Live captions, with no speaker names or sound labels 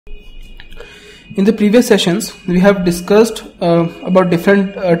In the previous sessions, we have discussed about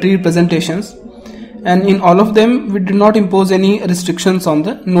different tree representations, and in all of them we did not impose any restrictions on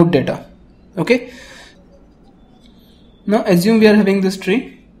the node data. Okay. Now assume we are having this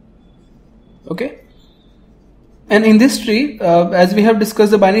tree. Okay. And in this tree, as we have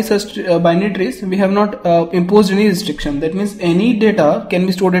discussed the binary trees, we have not imposed any restriction. That means any data can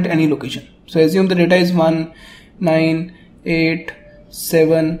be stored at any location. So assume the data is 1, 9, 8,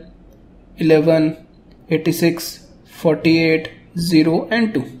 7, 11, 86, 48, 0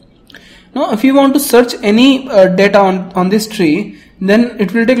 and 2. Now if you want to search any data on this tree, then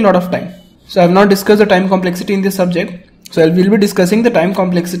it will take a lot of time. So I have not discussed the time complexity in this subject. So I will be discussing the time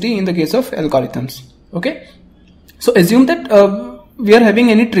complexity in the case of algorithms. Okay. So assume that we are having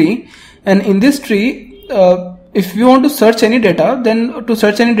any tree, and in this tree if we want to search any data, then to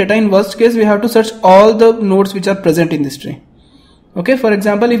search any data, in worst case we have to search all the nodes which are present in this tree. Okay, for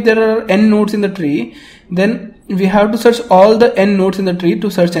example, if there are n nodes in the tree, then we have to search all the n nodes in the tree to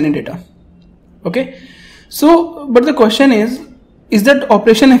search any data. Okay, so but the question is that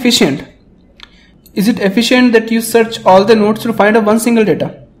operation efficient? Is it efficient that you search all the nodes to find one single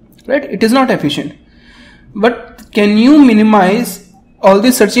data? Right, it is not efficient. But can you minimize all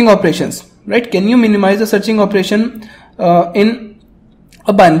these searching operations? Right, can you minimize the searching operation in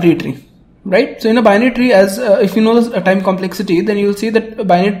a binary tree? Right, so in a binary tree, as if you know the time complexity, then you will see that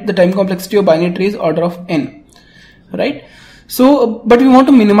the time complexity of binary tree is order of n. Right, so but we want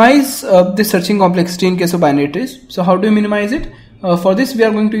to minimize this searching complexity in case of binary trees. So how do we minimize it? For this we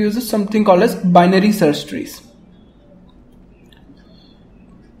are going to use something called as binary search trees.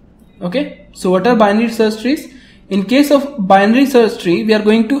 Okay, so what are binary search trees? In case of binary search tree, we are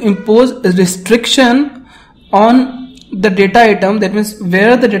going to impose a restriction on the data item, that means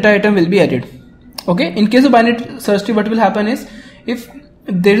where the data item will be added. Okay, in case of binary search tree, what will happen is, if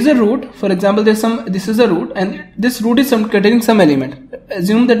there is a root, for example, this is a root, and this root is containing some element.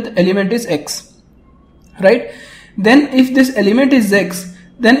 Assume that the element is x, right? Then if this element is x,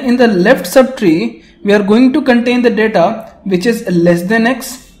 then in the left subtree we are going to contain the data which is less than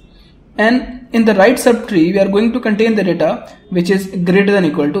x, and in the right subtree we are going to contain the data which is greater than or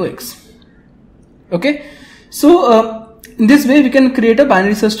equal to x. Okay, so in this way we can create a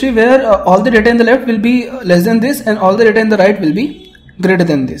binary search tree where all the data in the left will be less than this and all the data in the right will be greater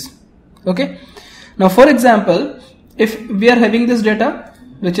than this. Okay, now for example, if we are having this data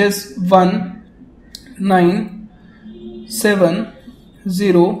which is 1, 9, 7,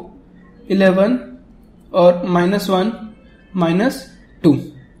 0, 11 or -1,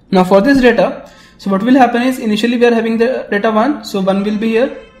 -2. Now for this data, so what will happen is, initially we are having the data 1, so 1 will be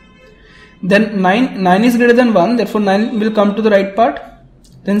here. Then 9 is greater than 1, therefore 9 will come to the right part.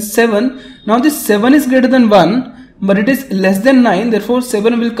 Then 7, now this 7 is greater than 1, but it is less than 9, therefore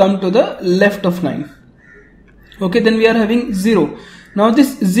 7 will come to the left of 9. Okay, then we are having 0. Now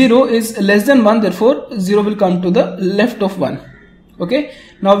this 0 is less than 1, therefore 0 will come to the left of 1. Okay,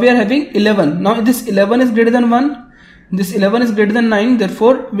 now we are having 11. Now this 11 is greater than 1. This 11 is greater than 9,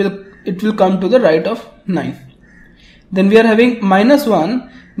 therefore it will come to the right of 9. Then we are having -1,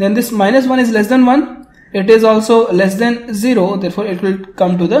 then this -1 is less than 1, it is also less than 0, therefore it will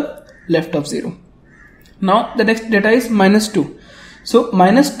come to the left of 0. Now the next data is -2. So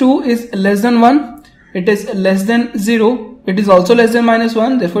 -2 is less than 1, it is less than 0, it is also less than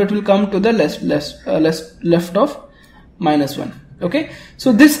 -1, therefore it will come to the left of -1. Okay,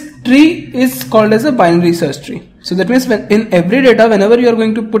 so this tree is called as a binary search tree. So that means in every data, whenever you are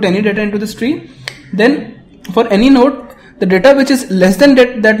going to put any data into this tree, then for any node, the data which is less than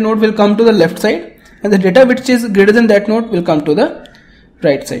that node will come to the left side, and the data which is greater than that node will come to the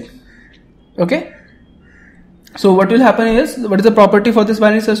right side. Okay, so what will happen is, what is the property for this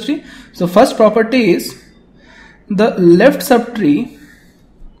binary search tree? So first property is, the left subtree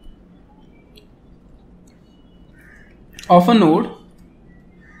of a node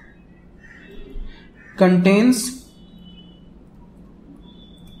contains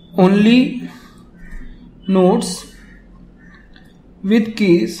only nodes with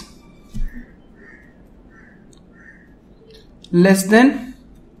keys less than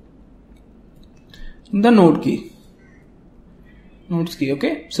the nodes key.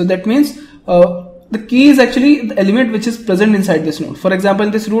 Okay, so that means the key is actually the element which is present inside this node. For example,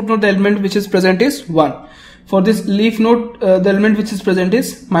 in this root node, the element which is present is 1. For this leaf node, the element which is present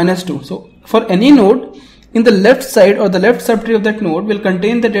is -2. So for any node, in the left side or the left subtree of that node will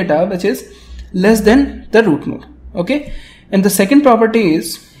contain the data which is less than the root node. Okay, and the second property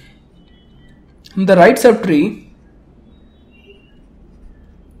is, the right subtree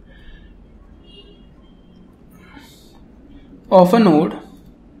of a node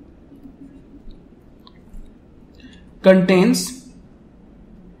contains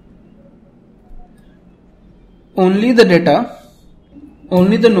only the data,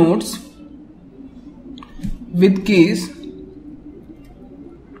 only the nodes with keys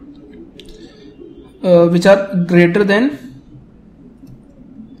which are greater than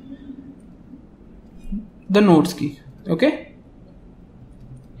the nodes key. Okay.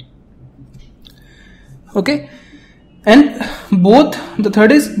 And the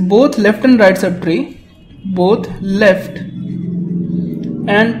third is both left and right subtree, both left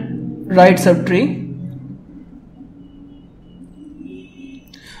and right subtree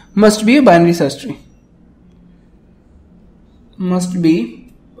must be a binary search tree. Must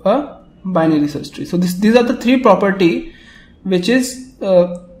be a binary search tree. So these are the three property which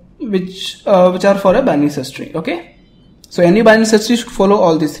are for a binary search tree. Okay. So any binary search tree should follow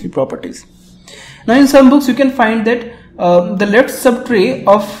all these three properties. Now in some books you can find that the left subtree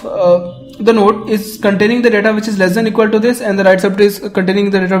of the node is containing the data which is less than equal to this, and the right subtree is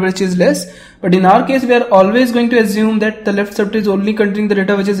containing the data which is less. But in our case we are always going to assume that the left subtree is only containing the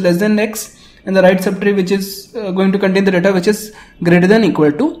data which is less than x, and the right subtree which is going to contain the data which is greater than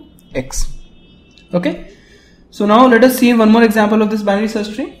equal to x. Okay. So now let us see one more example of this binary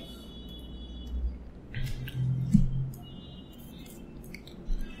search tree.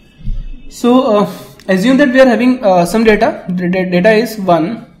 So assume that we are having some data. The data is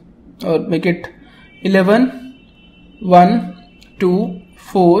 1, or make it 11, 1, 2,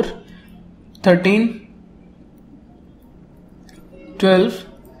 4, 13, 12,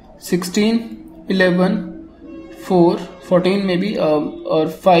 16, 11, 4, 14 maybe, or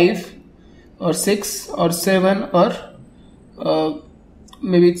 5, or 6, or 7, or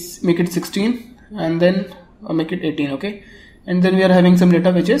maybe make it 16, and then make it 18. Okay, and then we are having some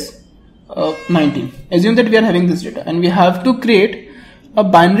data which is 19. Assume that we are having this data and we have to create a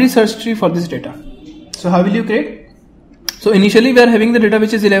binary search tree for this data. So how will you create? So initially we are having the data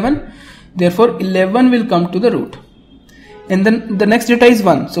which is 11, therefore 11 will come to the root, and then the next data is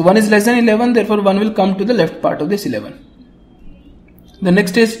 1, so 1 is less than 11, therefore 1 will come to the left part of this 11. The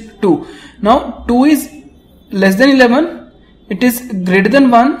next is 2. Now 2 is less than 11, it is greater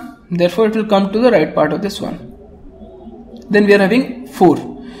than 1, therefore it will come to the right part of this 1. Then we are having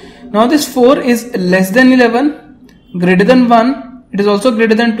 4. Now this 4 is less than 11, greater than 1, it is also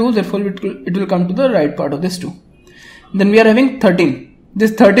greater than 2, therefore it will come to the right part of this 2. Then we are having 13.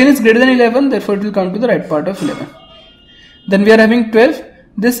 This 13 is greater than 11, therefore it will come to the right part of 11. Then we are having 12.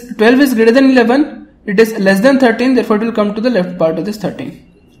 This 12 is greater than 11, it is less than 13, therefore it will come to the left part of this 13.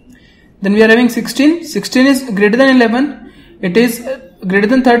 Then we are having 16. 16 is greater than 11, it is greater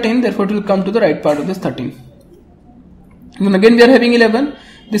than 13, therefore it will come to the right part of this 13. Then again we are having 11.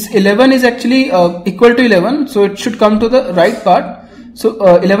 This 11 is actually equal to 11, so it should come to the right part.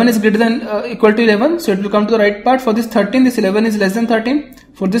 So 11 is greater than equal to 11, so it will come to the right part. For this 13, this 11 is less than 13.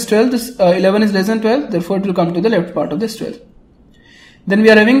 For this 12, this 11 is less than 12, therefore it will come to the left part of this 12. Then we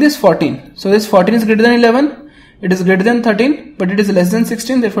are having this 14. So this 14 is greater than 11, it is greater than 13, but it is less than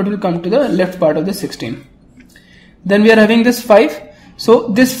 16, therefore it will come to the left part of this 16. Then we are having this 5. So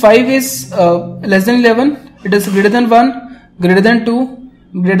this 5 is less than 11, it is greater than 1, greater than 2,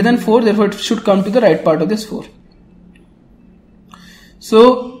 greater than 4, therefore it should come to the right part of this 4.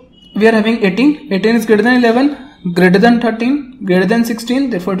 So we are having 18. 18 is greater than 11, greater than 13, greater than 16,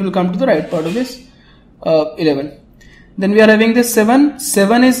 therefore it will come to the right part of this 11. Then we are having this 7.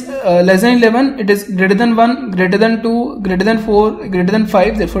 7 is less than 11, it is greater than 1, greater than 2, greater than 4, greater than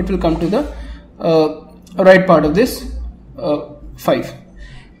 5, therefore it will come to the right part of this 5.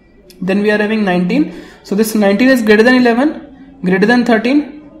 Then we are having 19. So this 19 is greater than 11, greater than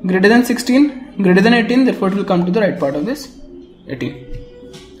 13, greater than 16, greater than 18, therefore it will come to the right part of this 18.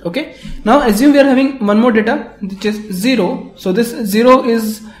 Okay. Now assume we are having one more data which is 0. So this 0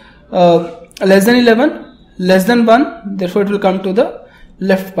 is less than 11, less than 1, therefore it will come to the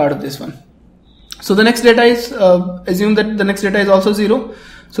left part of this one. So the next data is, assume that the next data is also 0.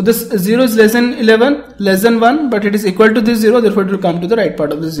 So this 0 is less than 11, less than 1, but it is equal to this 0, therefore it will come to the right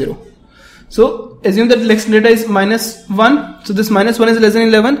part of this 0. So assume that next data is minus 1. So this minus 1 is less than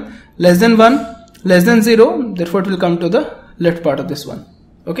 11, less than 1, less than 0, therefore it will come to the left part of this one.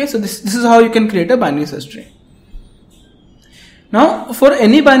 Okay, so this is how you can create a binary search tree. Now for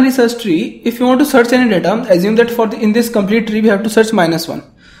any binary search tree, if you want to search any data, assume that in this complete tree we have to search minus 1.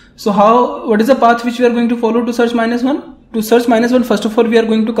 So what is the path which we are going to follow to search minus 1? To search minus 1, first of all we are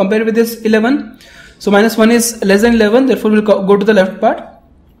going to compare with this 11. So minus 1 is less than 11, therefore we will go to the left part.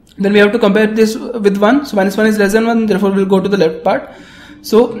 Then we have to compare this with 1. So minus 1 is less than 1, therefore we will go to the left part.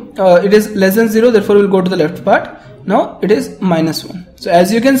 So it is less than 0, therefore we will go to the left part. Now it is minus 1. So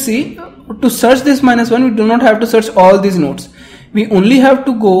as you can see, to search this -1, we do not have to search all these nodes. We only have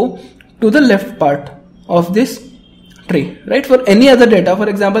to go to the left part of this tree, right? For any other data, for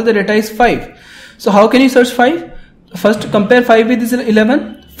example, the data is 5. So how can you search 5? First compare 5 with this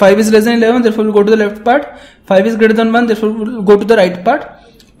 11. 5 is less than 11, therefore we'll go to the left part. 5 is greater than 1, therefore we'll go to the right part.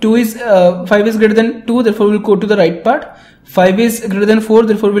 5 is greater than 2, therefore we'll go to the right part. 5 is greater than 4,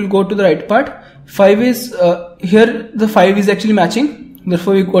 therefore we'll go to the right part. 5 is here the 5 is actually matching,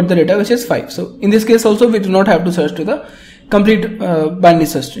 therefore we got the data which is 5. So in this case also we do not have to search to the complete binary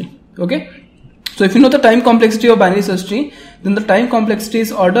search tree. Okay. So if you know the time complexity of binary search tree, then the time complexity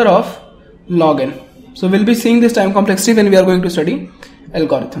is order of log n. So we'll be seeing this time complexity when we are going to study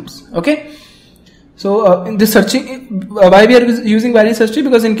algorithms. Okay. So in this searching, why we are using binary search tree?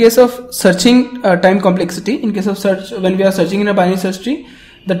 Because in case of searching time complexity, in case of search, when we are searching in a binary search tree,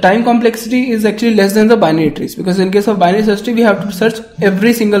 the time complexity is actually less than the binary trees. Because in case of binary search tree, we have to search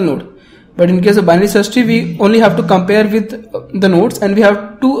every single node. But in case of binary search tree, we only have to compare with the nodes, and we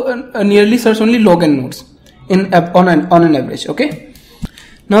have to nearly search only log n nodes on an average. Okay.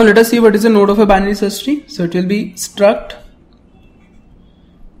 Now let us see what is the node of a binary search tree. So it will be struct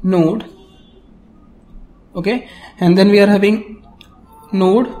node. Okay, and then we are having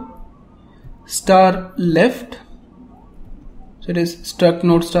node star left. So it is struct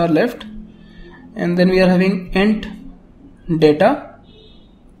node star left, and then we are having int data.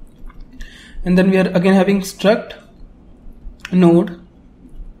 And then we are again having struct node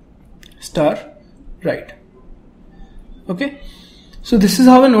star right. Okay, so this is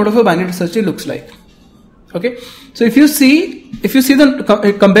how a node of a binary search tree looks like. Okay, so if you see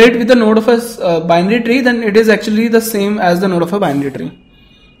the compare it with the node of a binary tree, then it is actually the same as the node of a binary tree,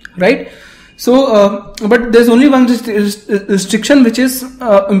 right? So but there's only one restriction which is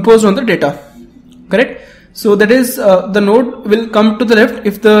imposed on the data, correct? So that is the node will come to the left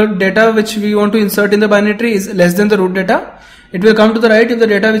if the data which we want to insert in the binary tree is less than the root data. It will come to the right if the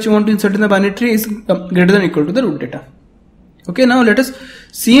data which you want to insert in the binary tree is greater than or equal to the root data. Okay, now let us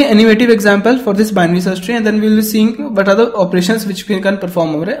see an animative example for this binary search tree, and then we will be seeing what are the operations which we can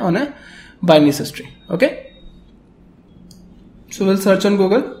perform on a binary search tree. Okay, so we'll search on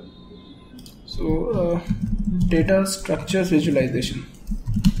Google. So data structures visualization.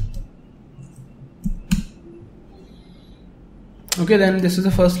 Okay, then this is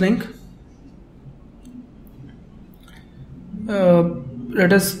the first link.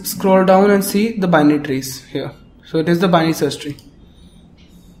 Let us scroll down and see the binary trees here. So it is the binary search tree.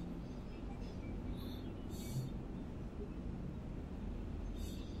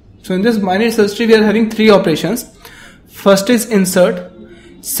 So in this binary search tree we are having three operations. First is insert,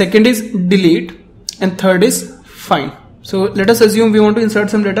 second is delete, and third is find. So let us assume we want to insert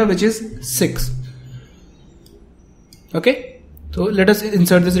some data which is 6. Okay, so let us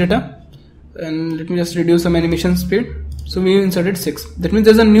insert this data, and let me just reduce some animation speed. So we inserted 6. That means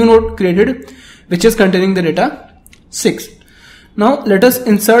there is a new node created which is containing the data 6. Now let us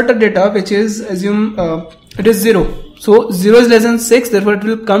insert a data which is, assume it is 0. So 0 is less than 6, therefore it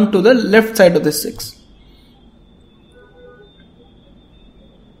will come to the left side of this 6.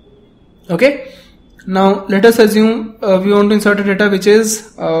 Okay. Now let us assume we want to insert a data which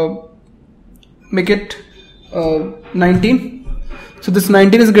is make it 19. So this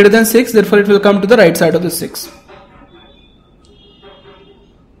 19 is greater than 6, therefore it will come to the right side of the 6.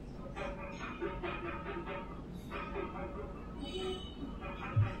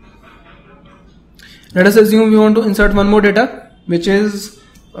 Let us assume we want to insert one more data which is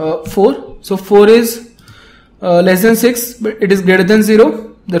 4. So 4 is less than 6, but it is greater than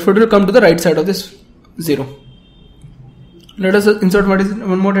 0, therefore it will come to the right side of this 0. Let us insert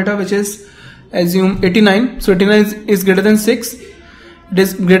one more data which is, assume 89. So 89 is greater than 6, it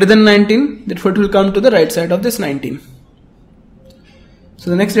is greater than 19, therefore it will come to the right side of this 19. So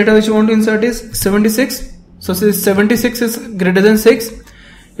the next data which you want to insert is 76. So since 76 is greater than 6,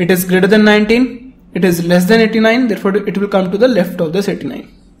 it is greater than 19, it is less than 89, therefore it will come to the left of this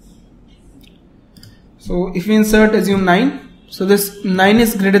 89. So if we insert, assume 9, so this 9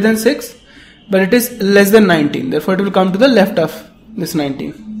 is greater than 6, but it is less than 19, therefore it will come to the left of this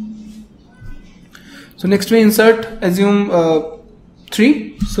 19. So next we insert, assume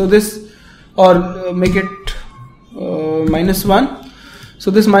 3, so this, or make it -1.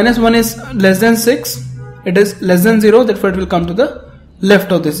 So this -1 is less than 6, it is less than 0, therefore it will come to the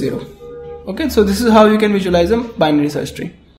left of this 0. Okay, so this is how you can visualize a binary search tree.